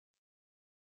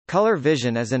Color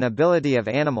vision is an ability of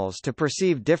animals to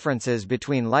perceive differences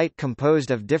between light composed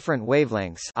of different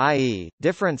wavelengths, i.e.,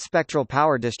 different spectral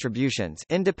power distributions,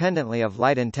 independently of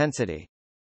light intensity.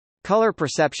 Color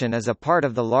perception is a part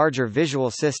of the larger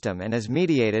visual system and is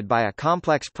mediated by a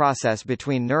complex process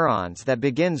between neurons that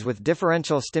begins with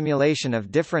differential stimulation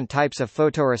of different types of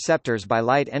photoreceptors by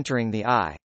light entering the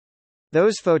eye.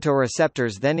 Those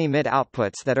photoreceptors then emit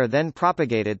outputs that are then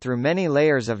propagated through many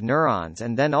layers of neurons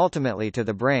and then ultimately to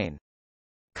the brain.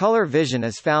 Color vision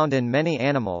is found in many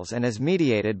animals and is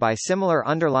mediated by similar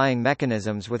underlying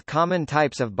mechanisms with common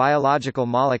types of biological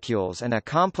molecules and a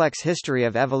complex history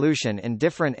of evolution in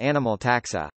different animal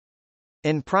taxa.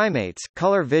 In primates,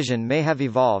 color vision may have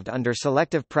evolved under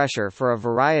selective pressure for a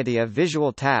variety of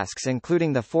visual tasks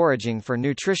including the foraging for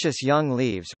nutritious young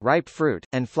leaves, ripe fruit,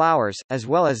 and flowers, as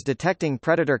well as detecting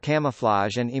predator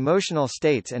camouflage and emotional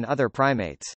states in other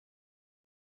primates.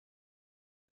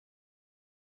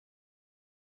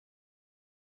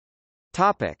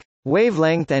 Topic: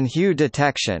 Wavelength and hue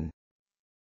detection.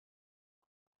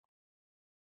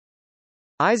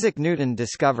 Isaac Newton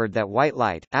discovered that white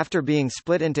light, after being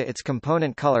split into its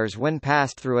component colors when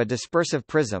passed through a dispersive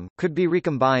prism, could be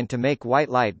recombined to make white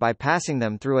light by passing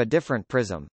them through a different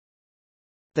prism.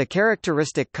 The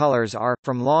characteristic colors are,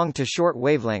 from long to short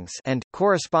wavelengths and,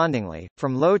 correspondingly,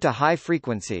 from low to high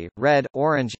frequency, red,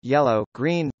 orange, yellow,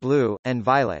 green, blue, and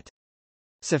violet.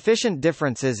 Sufficient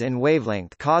differences in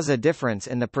wavelength cause a difference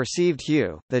in the perceived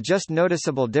hue. The just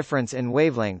noticeable difference in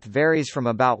wavelength varies from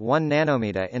about 1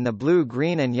 nanometer in the blue,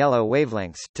 green and yellow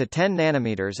wavelengths, to 10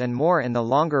 nanometers and more in the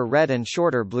longer red and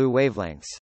shorter blue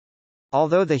wavelengths.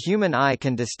 Although the human eye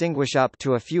can distinguish up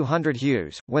to a few hundred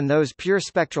hues, when those pure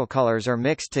spectral colors are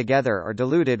mixed together or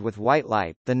diluted with white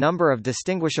light, the number of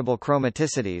distinguishable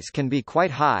chromaticities can be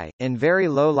quite high. In very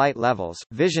low light levels,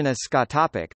 vision is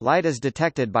scotopic. Light is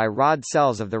detected by rod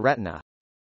cells of the retina.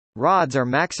 Rods are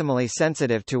maximally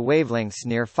sensitive to wavelengths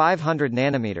near 500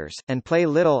 nanometers, and play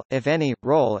little, if any,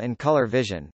 role in color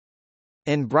vision.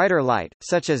 In brighter light,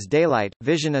 such as daylight,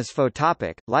 vision is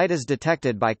photopic. Light is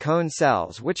detected by cone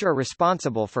cells which are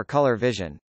responsible for color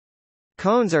vision.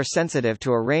 Cones are sensitive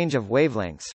to a range of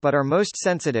wavelengths, but are most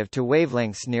sensitive to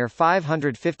wavelengths near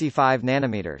 555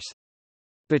 nanometers.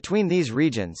 Between these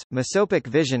regions, mesopic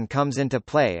vision comes into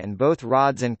play and both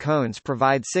rods and cones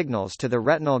provide signals to the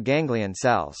retinal ganglion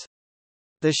cells.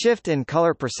 The shift in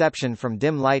color perception from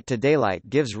dim light to daylight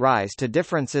gives rise to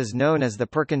differences known as the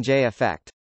Purkinje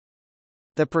effect.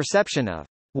 The perception of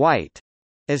white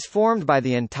is formed by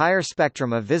the entire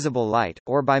spectrum of visible light,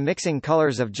 or by mixing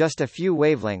colors of just a few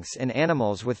wavelengths in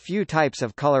animals with few types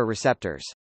of color receptors.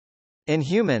 In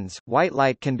humans, white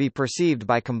light can be perceived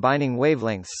by combining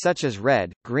wavelengths such as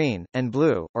red, green, and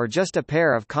blue, or just a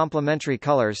pair of complementary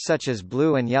colors such as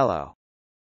blue and yellow.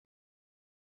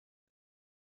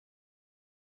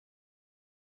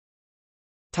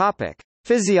 Topic: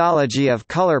 Physiology of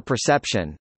color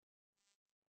perception.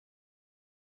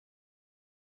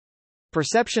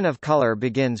 Perception of color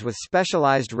begins with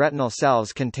specialized retinal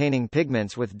cells containing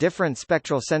pigments with different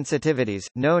spectral sensitivities,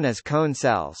 known as cone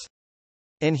cells.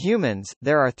 In humans,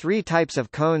 there are 3 types of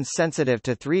cones sensitive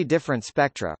to 3 different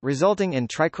spectra, resulting in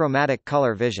trichromatic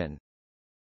color vision.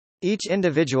 Each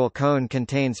individual cone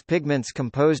contains pigments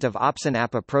composed of opsin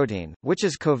apoprotein, which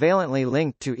is covalently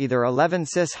linked to either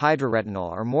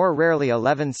 11-cis-hydroretinal or more rarely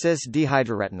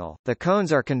 11-cis-dehydroretinal. The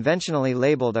cones are conventionally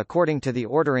labeled according to the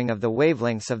ordering of the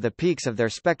wavelengths of the peaks of their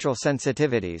spectral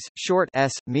sensitivities, short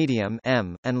S, medium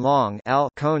M, and long L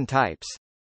cone types.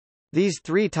 These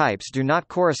 3 types do not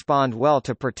correspond well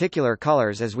to particular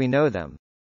colors as we know them.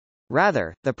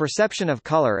 Rather, the perception of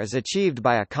color is achieved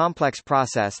by a complex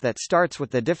process that starts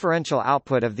with the differential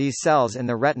output of these cells in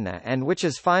the retina and which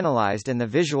is finalized in the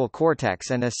visual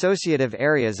cortex and associative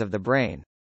areas of the brain.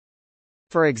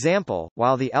 For example,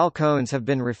 while the L cones have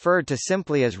been referred to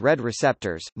simply as red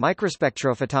receptors,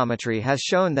 microspectrophotometry has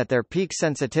shown that their peak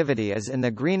sensitivity is in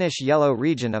the greenish-yellow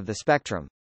region of the spectrum.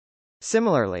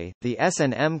 Similarly, the S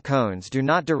and M cones do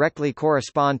not directly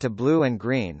correspond to blue and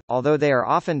green, although they are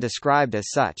often described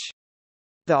as such.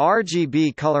 The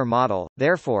RGB color model,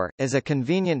 therefore, is a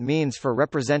convenient means for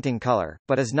representing color,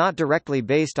 but is not directly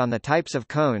based on the types of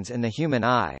cones in the human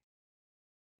eye.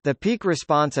 The peak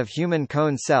response of human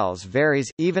cone cells varies,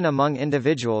 even among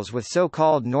individuals with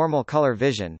so-called normal color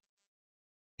vision.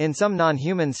 In some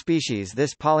non-human species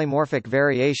this polymorphic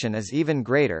variation is even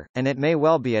greater, and it may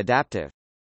well be adaptive.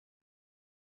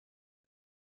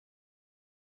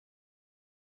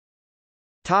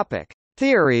 Topic: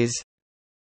 Theories.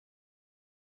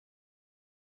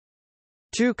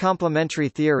 2 complementary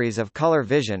theories of color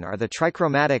vision are the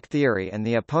trichromatic theory and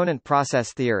the opponent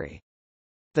process theory.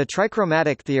 The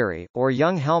trichromatic theory, or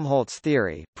Young-Helmholtz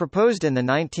theory, proposed in the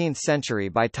 19th century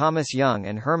by Thomas Young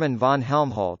and Hermann von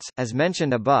Helmholtz, as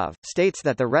mentioned above, states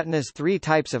that the retina's three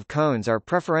types of cones are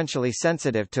preferentially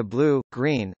sensitive to blue,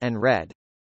 green, and red.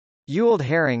 Ewald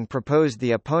Hering proposed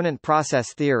the opponent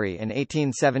process theory in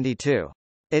 1872.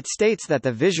 It states that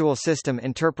the visual system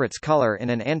interprets color in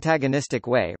an antagonistic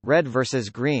way, red versus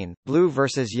green, blue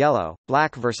versus yellow,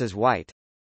 black versus white.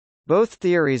 Both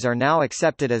theories are now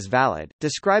accepted as valid,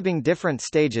 describing different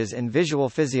stages in visual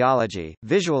physiology,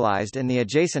 visualized in the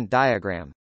adjacent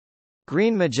diagram.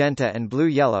 Green magenta and blue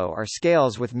yellow are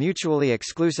scales with mutually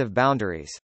exclusive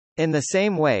boundaries. In the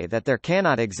same way that there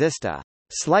cannot exist a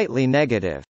slightly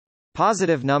negative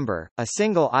positive number, a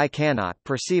single eye cannot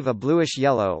perceive a bluish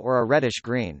yellow or a reddish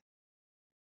green.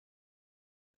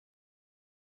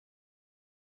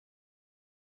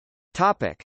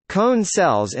 Topic: Cone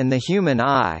cells in the human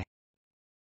eye.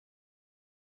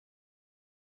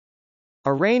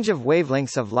 A range of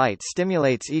wavelengths of light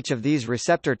stimulates each of these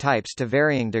receptor types to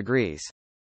varying degrees.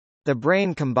 The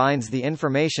brain combines the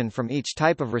information from each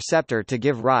type of receptor to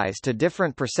give rise to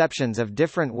different perceptions of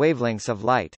different wavelengths of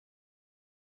light.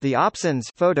 The opsins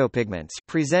photopigments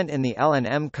present in the L and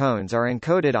M cones are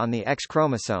encoded on the X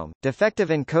chromosome. Defective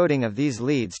encoding of these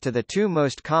leads to the two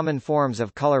most common forms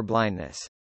of color blindness.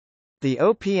 The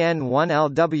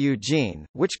OPN1LW gene,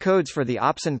 which codes for the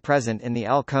opsin present in the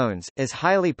L cones, is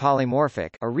highly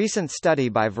polymorphic. A recent study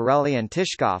by Varelli and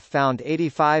Tishkoff found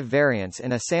 85 variants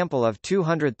in a sample of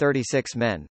 236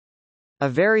 men. A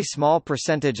very small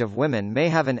percentage of women may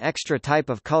have an extra type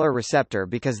of color receptor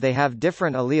because they have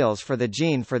different alleles for the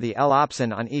gene for the L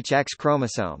opsin on each X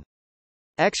chromosome.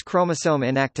 X chromosome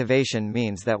inactivation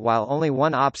means that while only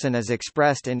one opsin is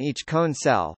expressed in each cone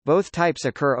cell, both types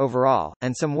occur overall,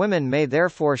 and some women may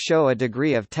therefore show a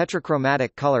degree of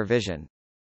tetrachromatic color vision.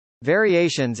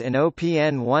 Variations in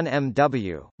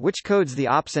OPN1MW, which codes the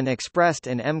opsin expressed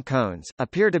in M cones,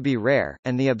 appear to be rare,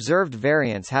 and the observed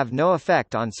variants have no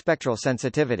effect on spectral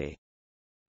sensitivity.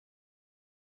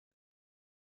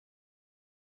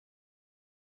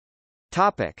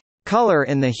 Topic: Color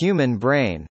in the human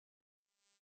brain.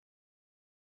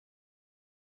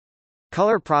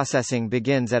 Color processing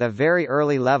begins at a very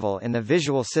early level in the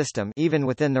visual system, even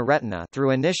within the retina, through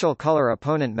initial color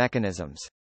opponent mechanisms.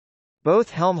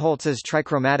 Both Helmholtz's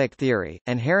trichromatic theory,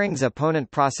 and Hering's opponent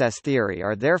process theory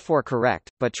are therefore correct,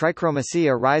 but trichromacy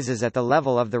arises at the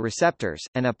level of the receptors,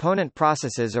 and opponent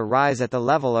processes arise at the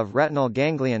level of retinal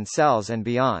ganglion cells and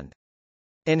beyond.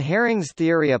 In Hering's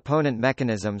theory, opponent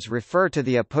mechanisms refer to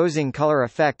the opposing color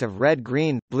effect of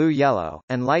red-green, blue-yellow,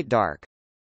 and light-dark.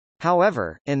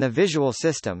 However, in the visual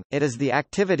system, it is the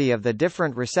activity of the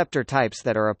different receptor types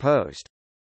that are opposed.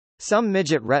 Some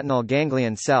midget retinal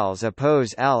ganglion cells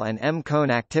oppose L and M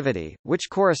cone activity, which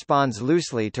corresponds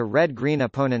loosely to red-green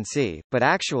opponency, but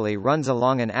actually runs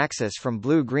along an axis from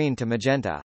blue-green to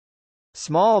magenta.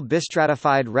 Small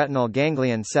bistratified retinal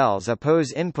ganglion cells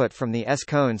oppose input from the S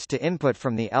cones to input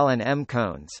from the L and M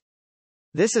cones.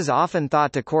 This is often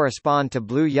thought to correspond to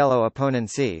blue-yellow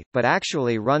opponency, but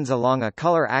actually runs along a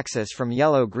color axis from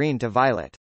yellow-green to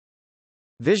violet.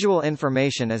 Visual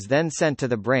information is then sent to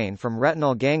the brain from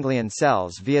retinal ganglion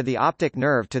cells via the optic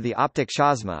nerve to the optic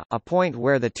chiasma, a point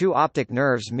where the two optic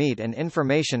nerves meet and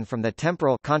information from the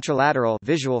temporal contralateral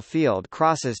visual field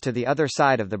crosses to the other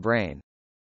side of the brain.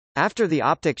 After the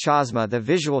optic chiasma, the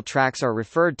visual tracts are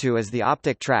referred to as the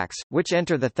optic tracts, which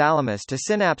enter the thalamus to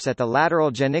synapse at the lateral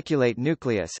geniculate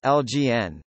nucleus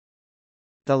 (LGN).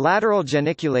 The lateral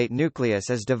geniculate nucleus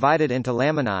is divided into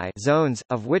laminae zones,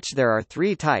 of which there are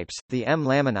three types: the M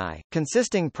laminae,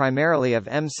 consisting primarily of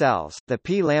M cells, the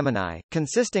P laminae,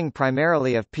 consisting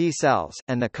primarily of P cells,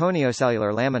 and the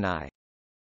coniocellular laminae.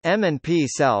 M and P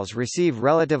cells receive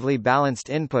relatively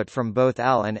balanced input from both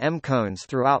L and M cones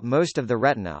throughout most of the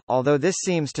retina, although this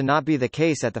seems to not be the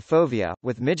case at the fovea,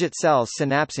 with midget cells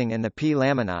synapsing in the P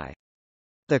laminae.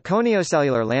 The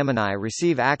coniocellular laminae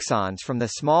receive axons from the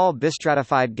small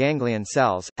bistratified ganglion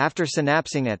cells. After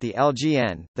synapsing at the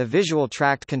LGN, the visual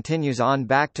tract continues on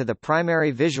back to the primary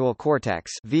visual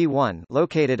cortex V1,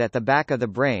 located at the back of the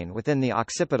brain within the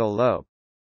occipital lobe.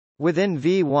 Within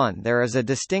V1 there is a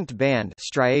distinct band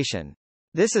striation.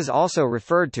 This is also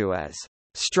referred to as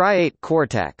striate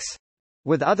cortex,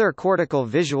 with other cortical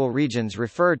visual regions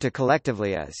referred to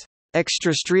collectively as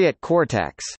extrastriate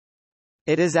cortex.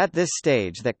 It is at this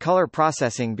stage that color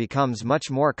processing becomes much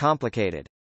more complicated.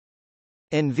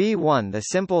 In V1 the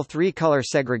simple three-color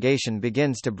segregation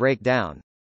begins to break down.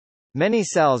 Many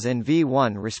cells in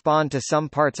V1 respond to some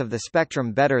parts of the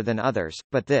spectrum better than others,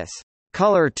 but this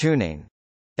color tuning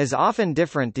is often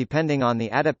different depending on the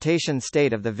adaptation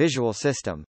state of the visual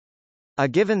system. A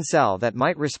given cell that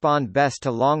might respond best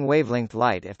to long wavelength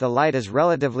light if the light is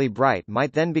relatively bright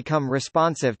might then become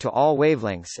responsive to all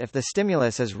wavelengths if the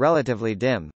stimulus is relatively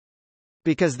dim.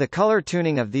 Because the color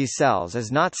tuning of these cells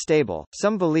is not stable,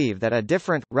 some believe that a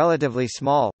different, relatively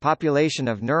small, population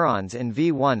of neurons in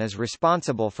V1 is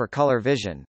responsible for color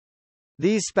vision.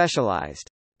 These specialized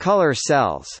color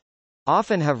cells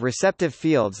often have receptive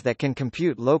fields that can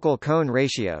compute local cone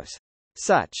ratios.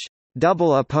 Such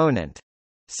double opponent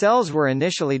cells were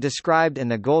initially described in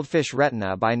the goldfish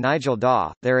retina by Nigel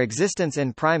Daw. Their existence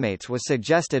in primates was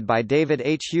suggested by David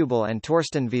H. Hubel and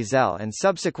Torsten Wiesel and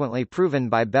subsequently proven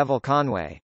by Bevel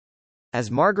Conway.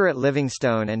 As Margaret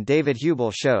Livingstone and David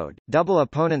Hubel showed, double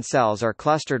opponent cells are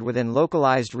clustered within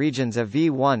localized regions of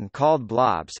V1 called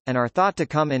blobs, and are thought to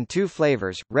come in two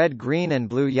flavors, red-green and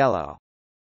blue-yellow.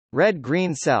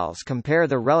 Red-green cells compare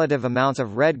the relative amounts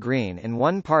of red-green in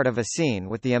one part of a scene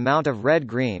with the amount of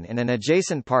red-green in an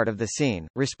adjacent part of the scene,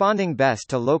 responding best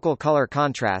to local color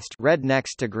contrast, red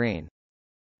next to green.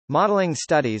 Modeling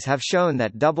studies have shown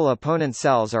that double opponent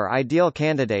cells are ideal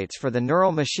candidates for the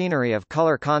neural machinery of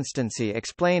color constancy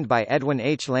explained by Edwin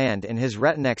H. Land in his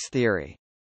Retinex theory.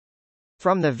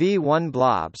 From the V1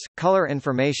 blobs, color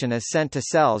information is sent to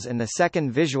cells in the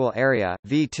second visual area,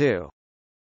 V2.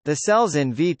 The cells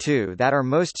in V2 that are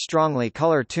most strongly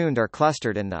color-tuned are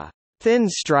clustered in the thin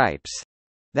stripes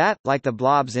that, like the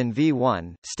blobs in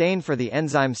V1, stain for the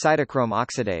enzyme cytochrome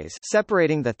oxidase.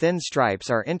 Separating the thin stripes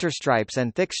are interstripes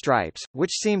and thick stripes,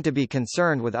 which seem to be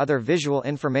concerned with other visual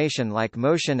information like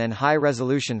motion and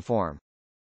high-resolution form.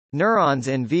 Neurons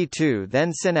in V2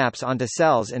 then synapse onto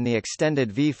cells in the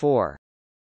extended V4.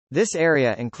 This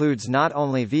area includes not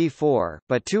only V4,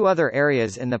 but two other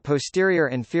areas in the posterior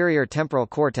inferior temporal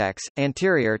cortex,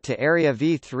 anterior to area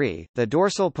V3, the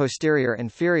dorsal posterior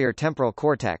inferior temporal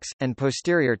cortex, and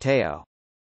posterior teo.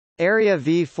 Area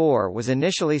V4 was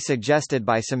initially suggested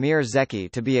by Samir Zeki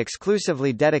to be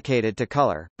exclusively dedicated to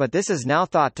color, but this is now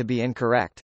thought to be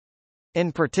incorrect.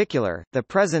 In particular, the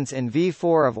presence in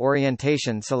V4 of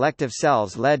orientation-selective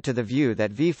cells led to the view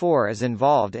that V4 is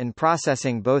involved in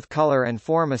processing both color and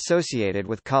form associated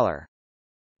with color.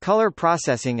 Color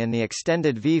processing in the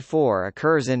extended V4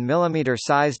 occurs in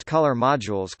millimeter-sized color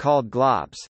modules called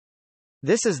globs.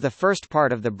 This is the first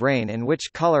part of the brain in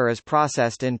which color is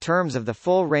processed in terms of the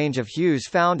full range of hues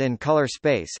found in color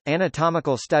space.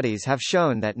 Anatomical studies have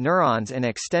shown that neurons in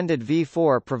extended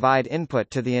V4 provide input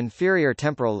to the inferior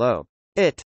temporal lobe.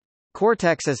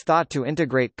 Cortex is thought to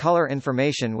integrate color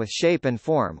information with shape and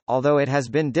form, although it has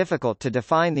been difficult to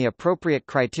define the appropriate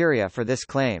criteria for this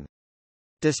claim.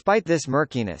 Despite this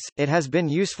murkiness, it has been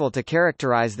useful to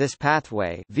characterize this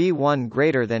pathway V1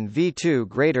 greater than V2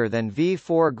 greater than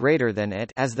V4 greater than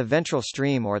it as the ventral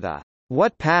stream or the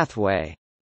what pathway,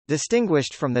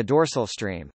 distinguished from the dorsal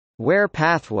stream where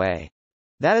pathway,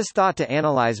 that is thought to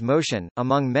analyze motion,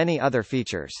 among many other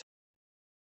features.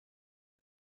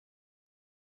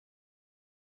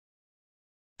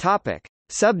 Topic: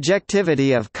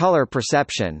 Subjectivity of color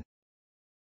perception.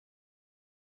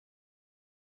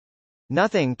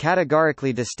 Nothing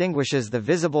categorically distinguishes the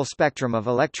visible spectrum of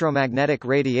electromagnetic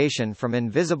radiation from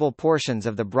invisible portions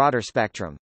of the broader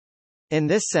spectrum. In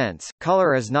this sense,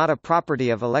 color is not a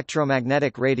property of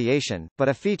electromagnetic radiation, but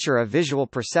a feature of visual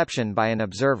perception by an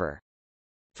observer.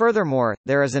 Furthermore,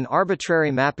 there is an arbitrary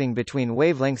mapping between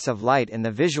wavelengths of light in the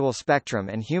visual spectrum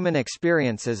and human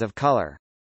experiences of color.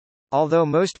 Although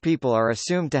most people are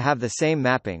assumed to have the same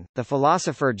mapping, the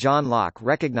philosopher John Locke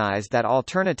recognized that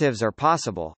alternatives are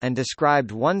possible, and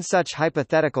described one such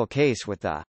hypothetical case with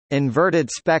the inverted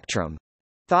spectrum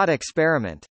thought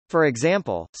experiment. For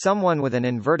example, someone with an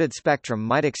inverted spectrum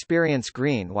might experience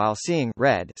green while seeing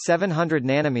red 700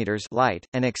 nanometers light,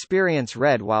 and experience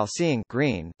red while seeing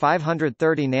green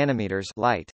 530 nanometers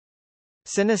light.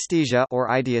 Synesthesia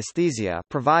or ideesthesia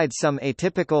provides some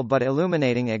atypical but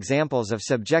illuminating examples of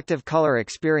subjective color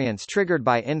experience triggered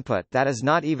by input that is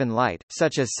not even light,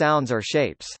 such as sounds or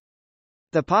shapes.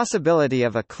 The possibility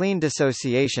of a clean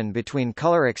dissociation between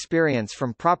color experience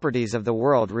from properties of the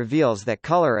world reveals that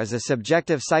color is a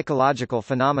subjective psychological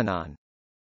phenomenon.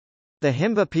 The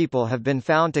Himba people have been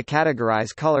found to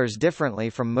categorize colors differently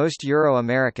from most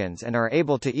Euro-Americans and are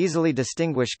able to easily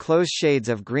distinguish close shades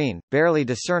of green, barely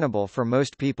discernible for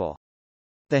most people.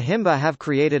 The Himba have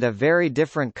created a very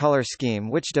different color scheme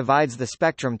which divides the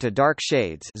spectrum to dark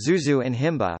shades Zuzu in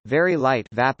Himba, very light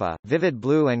Vapa, vivid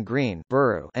blue and green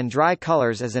Buru, and dry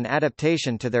colors as an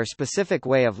adaptation to their specific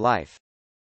way of life.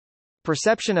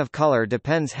 Perception of color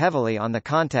depends heavily on the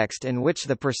context in which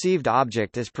the perceived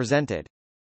object is presented.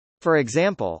 For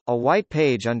example, a white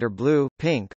page under blue,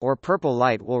 pink, or purple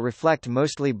light will reflect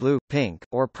mostly blue, pink,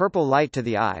 or purple light to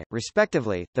the eye,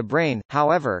 respectively. The brain,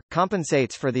 however,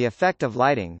 compensates for the effect of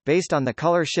lighting based on the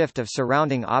color shift of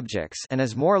surrounding objects and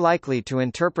is more likely to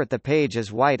interpret the page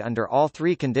as white under all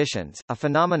three conditions, a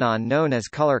phenomenon known as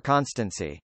color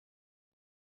constancy.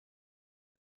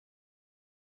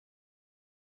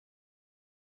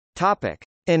 Topic: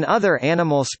 In other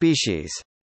animal species.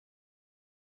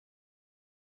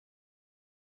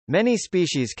 Many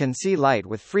species can see light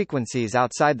with frequencies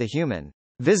outside the human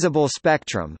visible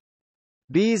spectrum.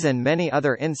 Bees and many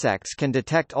other insects can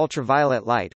detect ultraviolet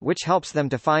light, which helps them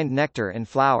to find nectar in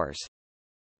flowers.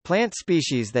 Plant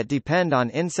species that depend on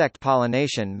insect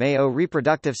pollination may owe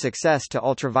reproductive success to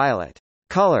ultraviolet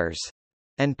colors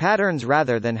and patterns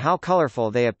rather than how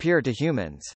colorful they appear to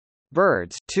humans.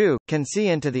 Birds, too, can see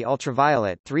into the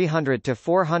ultraviolet 300 to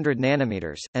 400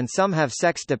 nanometers, and some have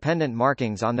sex-dependent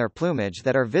markings on their plumage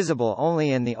that are visible only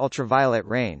in the ultraviolet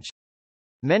range.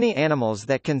 Many animals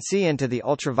that can see into the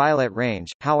ultraviolet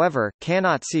range, however,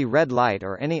 cannot see red light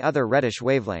or any other reddish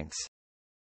wavelengths.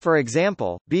 For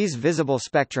example, bees' visible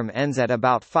spectrum ends at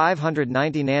about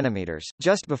 590 nanometers,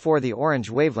 just before the orange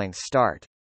wavelengths start.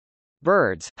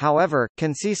 Birds, however,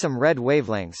 can see some red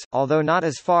wavelengths, although not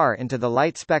as far into the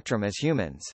light spectrum as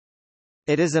humans.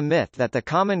 It is a myth that the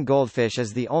common goldfish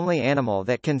is the only animal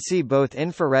that can see both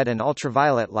infrared and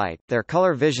ultraviolet light. Their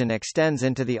color vision extends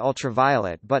into the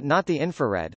ultraviolet but not the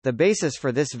infrared. The basis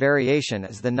for this variation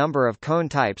is the number of cone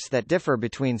types that differ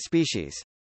between species.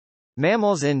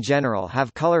 Mammals in general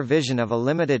have color vision of a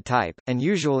limited type, and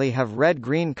usually have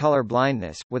red-green color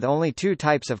blindness, with only two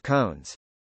types of cones.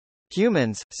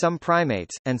 Humans, some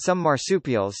primates, and some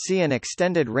marsupials see an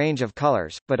extended range of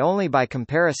colors, but only by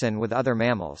comparison with other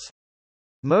mammals.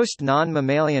 Most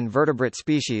non-mammalian vertebrate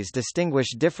species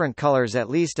distinguish different colors at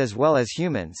least as well as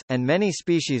humans, and many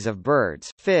species of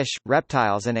birds, fish,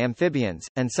 reptiles and amphibians,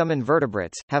 and some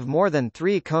invertebrates, have more than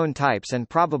 3 cone types and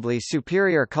probably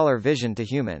superior color vision to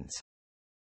humans.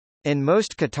 In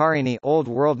most Catarini Old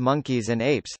World monkeys and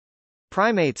apes,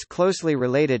 primates closely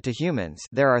related to humans,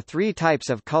 there are 3 types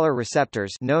of color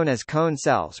receptors known as cone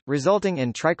cells, resulting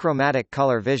in trichromatic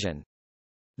color vision.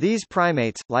 These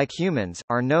primates, like humans,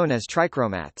 are known as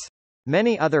trichromats.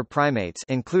 Many other primates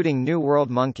including New World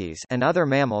monkeys and other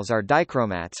mammals are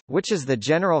dichromats, which is the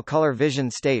general color vision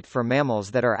state for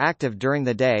mammals that are active during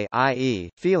the day, i.e.,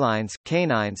 felines,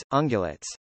 canines, ungulates.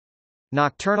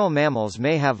 Nocturnal mammals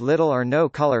may have little or no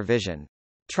color vision.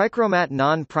 Trichromat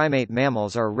non-primate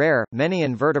mammals are rare. Many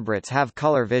invertebrates have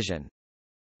color vision.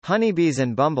 Honeybees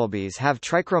and bumblebees have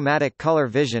trichromatic color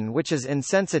vision which is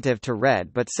insensitive to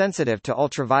red but sensitive to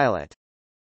ultraviolet.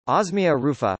 Osmia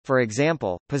rufa, for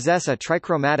example, possess a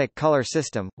trichromatic color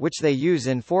system, which they use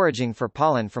in foraging for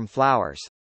pollen from flowers.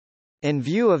 In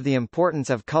view of the importance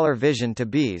of color vision to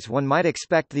bees, one might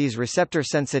expect these receptor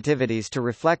sensitivities to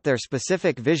reflect their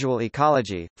specific visual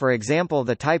ecology, for example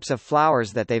the types of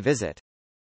flowers that they visit.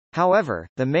 However,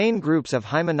 the main groups of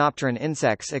hymenopteran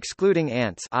insects excluding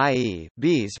ants, i.e.,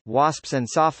 bees, wasps and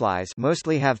sawflies,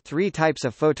 mostly have 3 types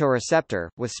of photoreceptor,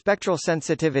 with spectral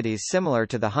sensitivities similar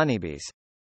to the honeybees.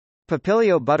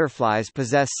 Papilio butterflies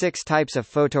possess 6 types of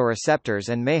photoreceptors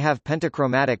and may have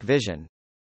pentachromatic vision.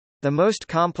 The most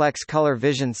complex color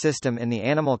vision system in the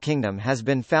animal kingdom has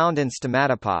been found in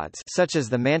stomatopods such as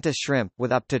the mantis shrimp,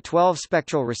 with up to 12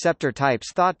 spectral receptor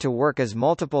types thought to work as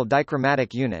multiple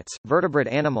dichromatic units. Vertebrate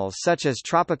animals such as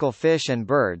tropical fish and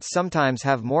birds sometimes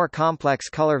have more complex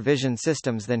color vision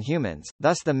systems than humans,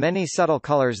 thus the many subtle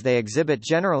colors they exhibit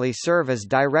generally serve as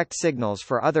direct signals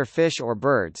for other fish or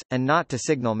birds, and not to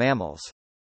signal mammals.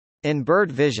 In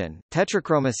bird vision,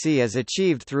 tetrachromacy is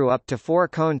achieved through up to 4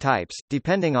 cone types,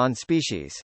 depending on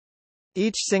species.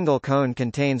 Each single cone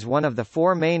contains one of the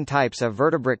 4 main types of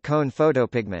vertebrate cone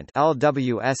photopigment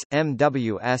LWS,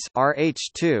 MWS,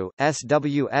 RH2,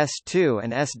 SWS2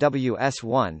 and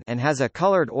SWS1 and has a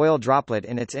colored oil droplet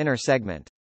in its inner segment.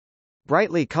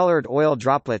 Brightly colored oil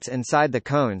droplets inside the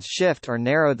cones shift or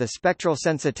narrow the spectral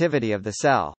sensitivity of the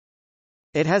cell.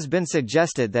 It has been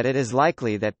suggested that it is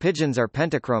likely that pigeons are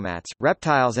pentachromats.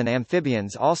 Reptiles and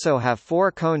amphibians also have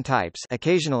 4 cone types,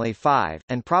 occasionally 5,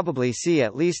 and probably see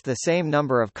at least the same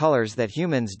number of colors that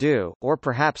humans do, or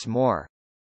perhaps more.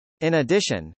 In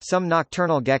addition, some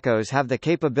nocturnal geckos have the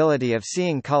capability of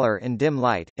seeing color in dim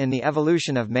light. In the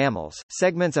evolution of mammals,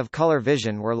 segments of color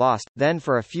vision were lost, then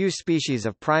for a few species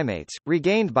of primates,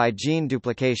 regained by gene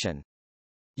duplication.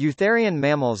 Eutherian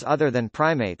mammals other than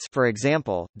primates, for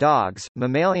example, dogs,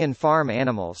 mammalian farm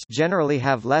animals, generally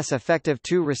have less effective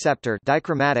 2-receptor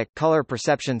dichromatic color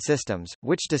perception systems,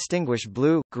 which distinguish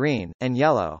blue, green, and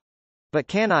yellow. but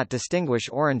cannot distinguish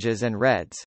oranges and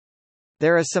reds.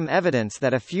 There is some evidence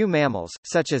that a few mammals,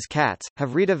 such as cats,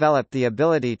 have redeveloped the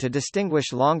ability to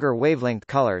distinguish longer wavelength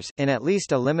colors, in at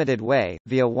least a limited way,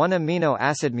 via 1 amino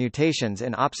acid mutations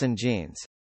in opsin genes.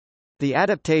 The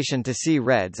adaptation to see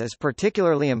reds is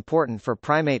particularly important for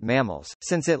primate mammals,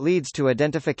 since it leads to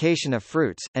identification of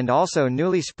fruits, and also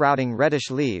newly sprouting reddish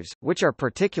leaves, which are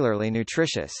particularly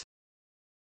nutritious.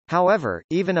 However,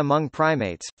 even among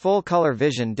primates, full color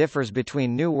vision differs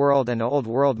between New World and Old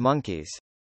World monkeys.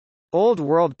 Old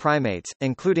World primates,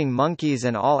 including monkeys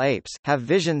and all apes, have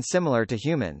vision similar to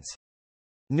humans.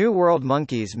 New World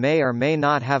monkeys may or may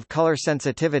not have color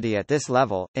sensitivity at this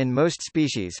level. In most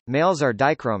species, males are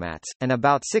dichromats, and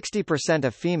about 60%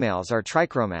 of females are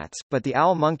trichromats, but the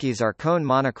owl monkeys are cone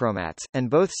monochromats, and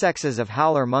both sexes of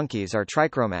howler monkeys are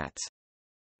trichromats.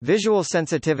 Visual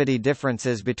sensitivity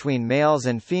differences between males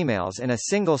and females in a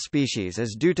single species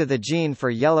is due to the gene for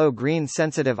yellow-green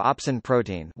sensitive opsin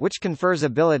protein, which confers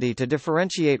ability to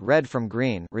differentiate red from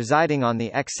green, residing on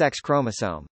the X-sex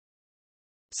chromosome.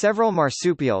 Several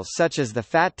marsupials such as the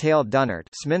fat-tailed dunnart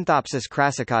Sminthopsis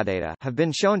crassicaudata have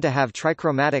been shown to have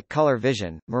trichromatic color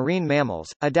vision. Marine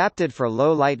mammals, adapted for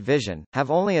low-light vision, have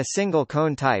only a single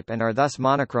cone type and are thus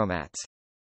monochromats.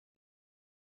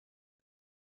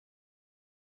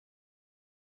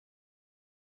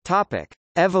 Topic: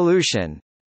 Evolution.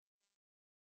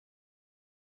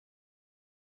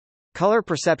 Color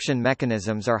perception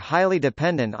mechanisms are highly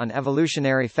dependent on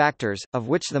evolutionary factors, of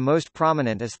which the most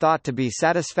prominent is thought to be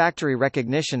satisfactory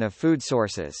recognition of food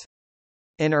sources.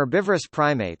 In herbivorous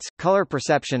primates, color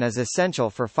perception is essential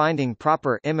for finding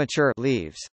proper immature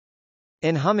leaves.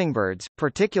 In hummingbirds,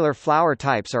 particular flower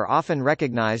types are often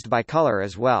recognized by color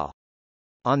as well.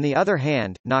 On the other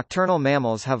hand, nocturnal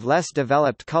mammals have less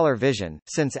developed color vision,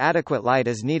 since adequate light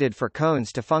is needed for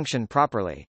cones to function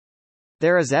properly.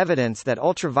 There is evidence that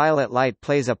ultraviolet light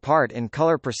plays a part in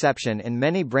color perception in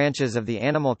many branches of the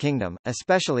animal kingdom,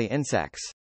 especially insects.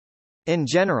 In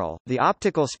general, the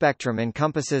optical spectrum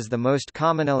encompasses the most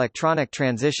common electronic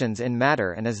transitions in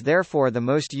matter and is therefore the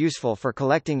most useful for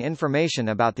collecting information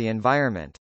about the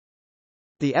environment.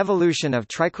 The evolution of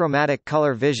trichromatic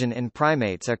color vision in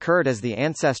primates occurred as the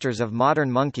ancestors of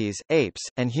modern monkeys, apes,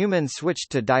 and humans switched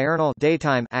to diurnal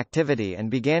daytime activity and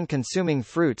began consuming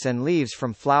fruits and leaves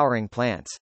from flowering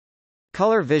plants.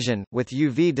 Color vision, with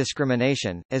UV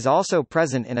discrimination, is also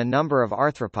present in a number of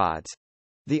arthropods.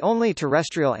 The only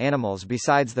terrestrial animals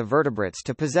besides the vertebrates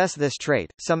to possess this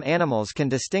trait. Some animals can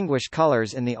distinguish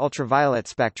colors in the ultraviolet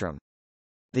spectrum.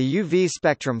 The UV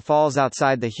spectrum falls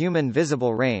outside the human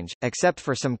visible range, except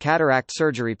for some cataract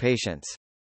surgery patients.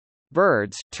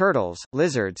 Birds, turtles,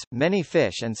 lizards, many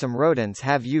fish and some rodents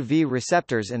have UV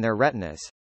receptors in their retinas.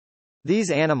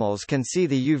 These animals can see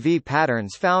the UV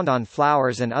patterns found on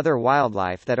flowers and other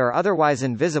wildlife that are otherwise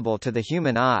invisible to the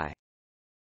human eye.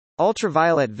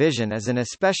 Ultraviolet vision is an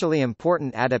especially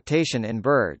important adaptation in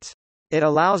birds. It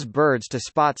allows birds to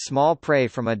spot small prey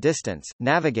from a distance,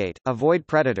 navigate, avoid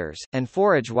predators, and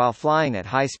forage while flying at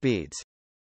high speeds.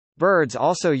 Birds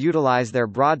also utilize their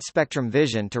broad-spectrum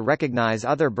vision to recognize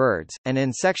other birds, and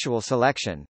in sexual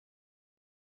selection.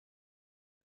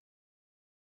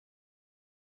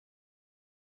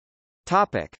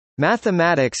 Topic: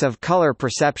 Mathematics of color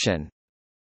perception.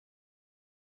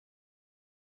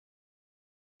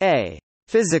 A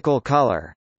physical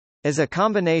color is a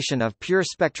combination of pure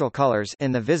spectral colors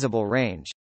in the visible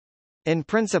range. In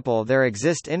principle there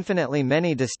exist infinitely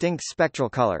many distinct spectral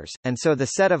colors, and so the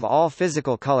set of all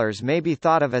physical colors may be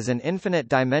thought of as an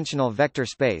infinite-dimensional vector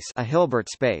space, a Hilbert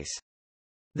space.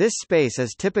 This space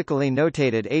is typically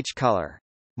notated H-color.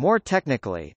 More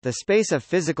technically, the space of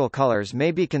physical colors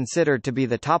may be considered to be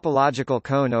the topological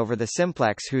cone over the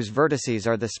simplex whose vertices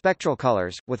are the spectral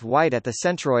colors, with white at the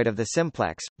centroid of the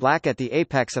simplex, black at the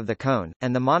apex of the cone,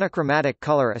 and the monochromatic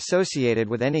color associated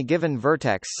with any given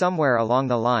vertex somewhere along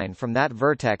the line from that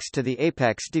vertex to the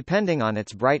apex depending on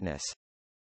its brightness.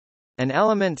 An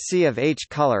element C of H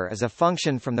color is a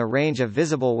function from the range of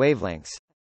visible wavelengths,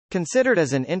 considered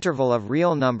as an interval of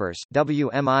real numbers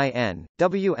WMIN,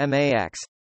 WMAX,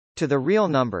 to the real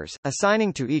numbers,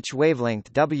 assigning to each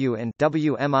wavelength W in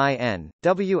WMIN,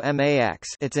 WMAX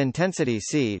its intensity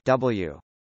C W.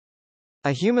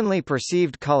 A humanly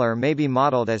perceived color may be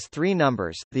modeled as three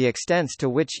numbers, the extents to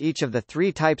which each of the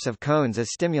three types of cones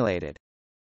is stimulated.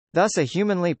 Thus a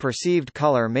humanly perceived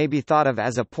color may be thought of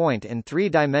as a point in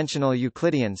three-dimensional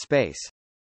Euclidean space.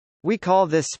 We call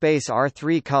this space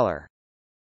R3 color.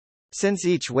 Since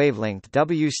each wavelength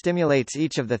W stimulates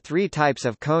each of the three types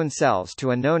of cone cells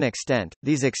to a known extent,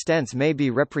 these extents may be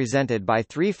represented by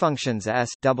three functions S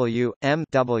W, M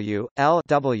W, L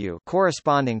W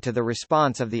corresponding to the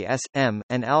response of the S, M,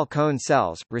 and L cone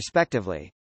cells,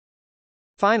 respectively.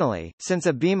 Finally, since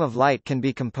a beam of light can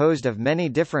be composed of many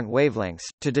different wavelengths,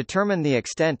 to determine the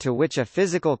extent to which a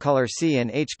physical color C in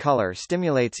H color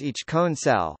stimulates each cone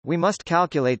cell, we must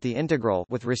calculate the integral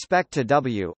with respect to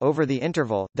W over the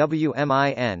interval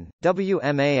Wmin,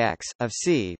 Wmax of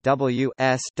C W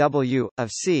S W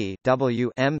of C W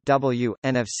M W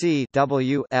and of C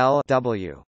W L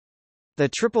W. The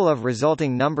triple of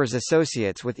resulting numbers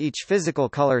associates with each physical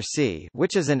color C,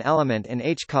 which is an element in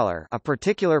H color, a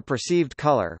particular perceived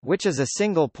color, which is a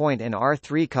single point in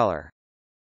R3 color.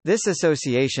 This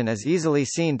association is easily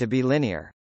seen to be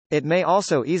linear. It may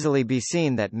also easily be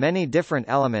seen that many different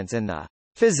elements in the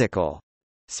physical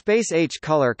space H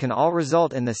color can all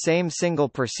result in the same single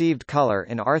perceived color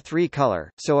in R3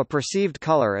 color, so a perceived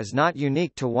color is not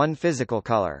unique to one physical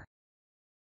color.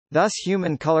 Thus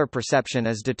human color perception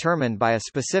is determined by a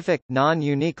specific,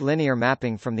 non-unique linear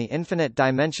mapping from the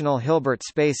infinite-dimensional Hilbert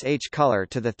space H color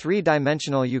to the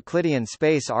three-dimensional Euclidean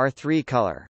space R3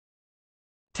 color.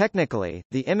 Technically,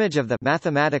 the image of the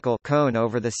mathematical cone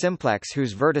over the simplex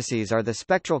whose vertices are the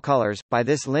spectral colors, by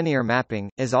this linear mapping,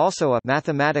 is also a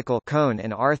mathematical cone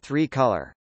in R3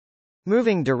 color.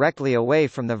 Moving directly away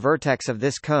from the vertex of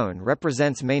this cone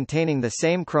represents maintaining the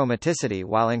same chromaticity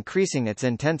while increasing its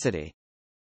intensity.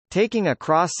 Taking a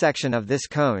cross-section of this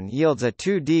cone yields a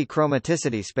 2D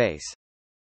chromaticity space.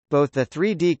 Both the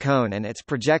 3D cone and its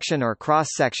projection or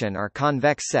cross-section are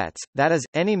convex sets, that is,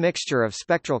 any mixture of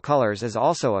spectral colors is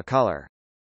also a color.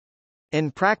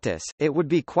 In practice, it would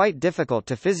be quite difficult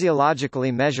to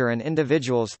physiologically measure an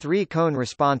individual's three-cone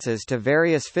responses to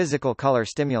various physical color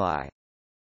stimuli.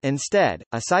 Instead,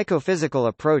 a psychophysical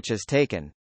approach is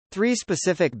taken. Three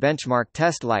specific benchmark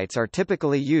test lights are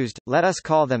typically used, let us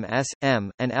call them S, M,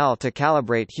 and L to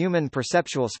calibrate human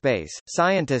perceptual space.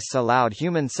 Scientists allowed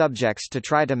human subjects to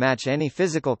try to match any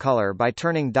physical color by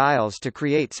turning dials to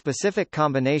create specific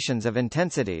combinations of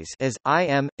intensities is, I,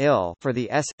 M, IL for the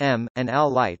S, M, and L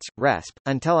lights, resp,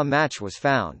 until a match was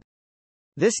found.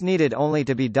 This needed only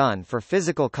to be done for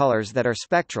physical colors that are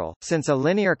spectral, since a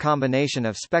linear combination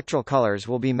of spectral colors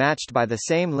will be matched by the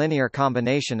same linear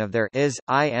combination of their is,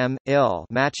 I, M, IL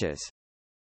matches.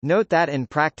 Note that in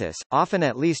practice, often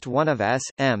at least one of S,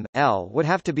 M, L would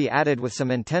have to be added with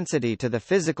some intensity to the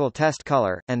physical test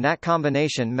color, and that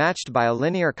combination matched by a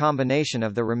linear combination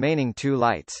of the remaining two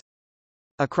lights.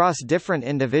 Across different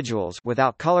individuals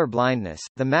without color blindness,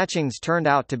 the matchings turned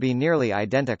out to be nearly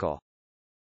identical.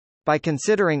 By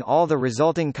considering all the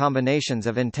resulting combinations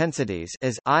of intensities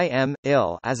is, I, M,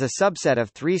 IL as a subset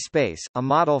of 3 space, a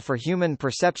model for human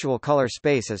perceptual color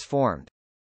space is formed.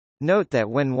 Note that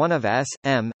when one of S,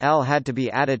 M, L had to be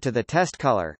added to the test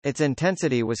color, its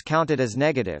intensity was counted as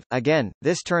negative. Again,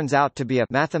 this turns out to be a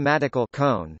mathematical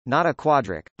cone, not a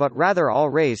quadric, but rather all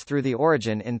rays through the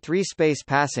origin in 3 space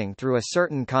passing through a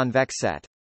certain convex set.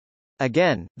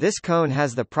 Again, this cone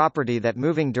has the property that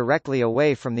moving directly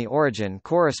away from the origin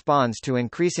corresponds to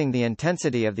increasing the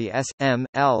intensity of the S, M,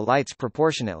 L lights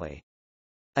proportionately.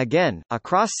 Again, a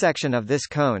cross-section of this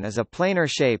cone is a planar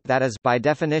shape that is, by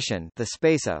definition, the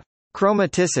space of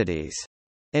chromaticities.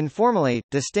 Informally,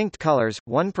 distinct colors,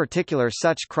 one particular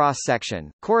such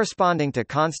cross-section, corresponding to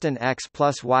constant x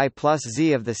plus y plus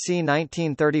z of the C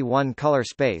 1931 color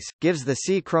space, gives the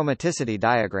C chromaticity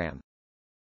diagram.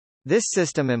 This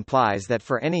system implies that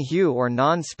for any hue or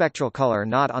non-spectral color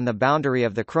not on the boundary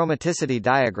of the chromaticity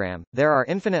diagram, there are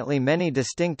infinitely many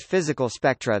distinct physical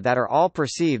spectra that are all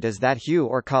perceived as that hue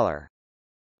or color.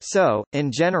 So,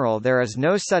 in general there is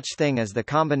no such thing as the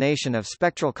combination of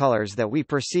spectral colors that we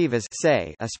perceive as,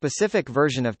 say, a specific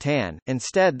version of tan.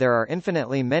 Instead there are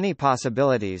infinitely many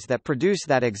possibilities that produce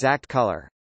that exact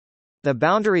color. The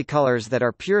boundary colors that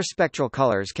are pure spectral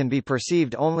colors can be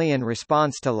perceived only in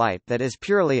response to light that is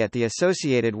purely at the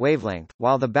associated wavelength,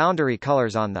 while the boundary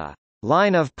colors on the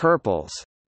line of purples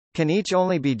can each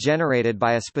only be generated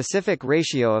by a specific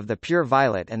ratio of the pure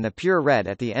violet and the pure red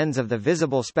at the ends of the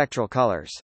visible spectral colors.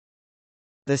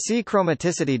 The C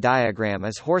chromaticity diagram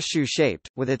is horseshoe-shaped,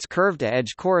 with its curved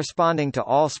edge corresponding to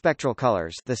all spectral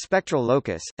colors, the spectral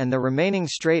locus, and the remaining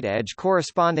straight edge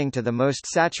corresponding to the most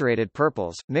saturated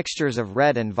purples, mixtures of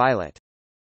red and violet.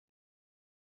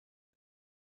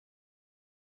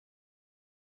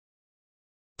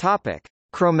 Topic: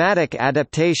 – Chromatic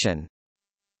adaptation.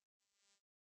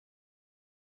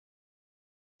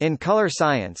 In color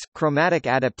science, chromatic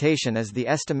adaptation is the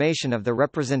estimation of the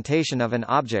representation of an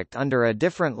object under a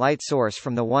different light source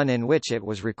from the one in which it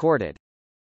was recorded.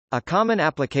 A common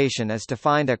application is to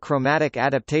find a chromatic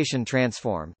adaptation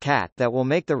transform (CAT) that will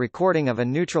make the recording of a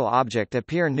neutral object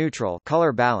appear neutral,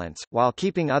 color balance, while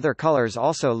keeping other colors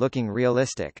also looking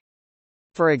realistic.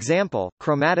 For example,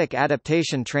 chromatic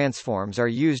adaptation transforms are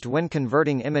used when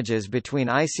converting images between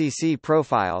ICC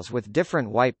profiles with different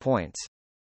white points.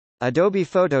 Adobe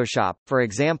Photoshop, for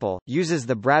example, uses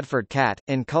the Bradford CAT.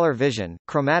 In color vision,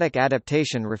 chromatic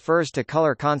adaptation refers to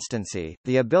color constancy,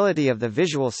 the ability of the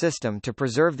visual system to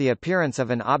preserve the appearance of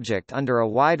an object under a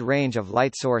wide range of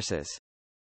light sources.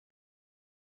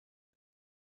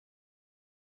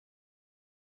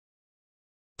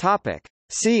 Topic.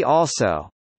 See also: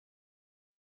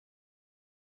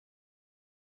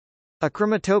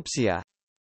 achromatopsia,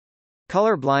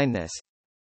 color blindness,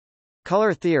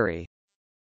 color theory,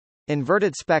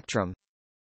 inverted spectrum,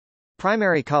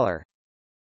 primary color,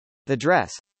 the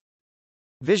dress,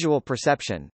 visual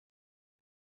perception.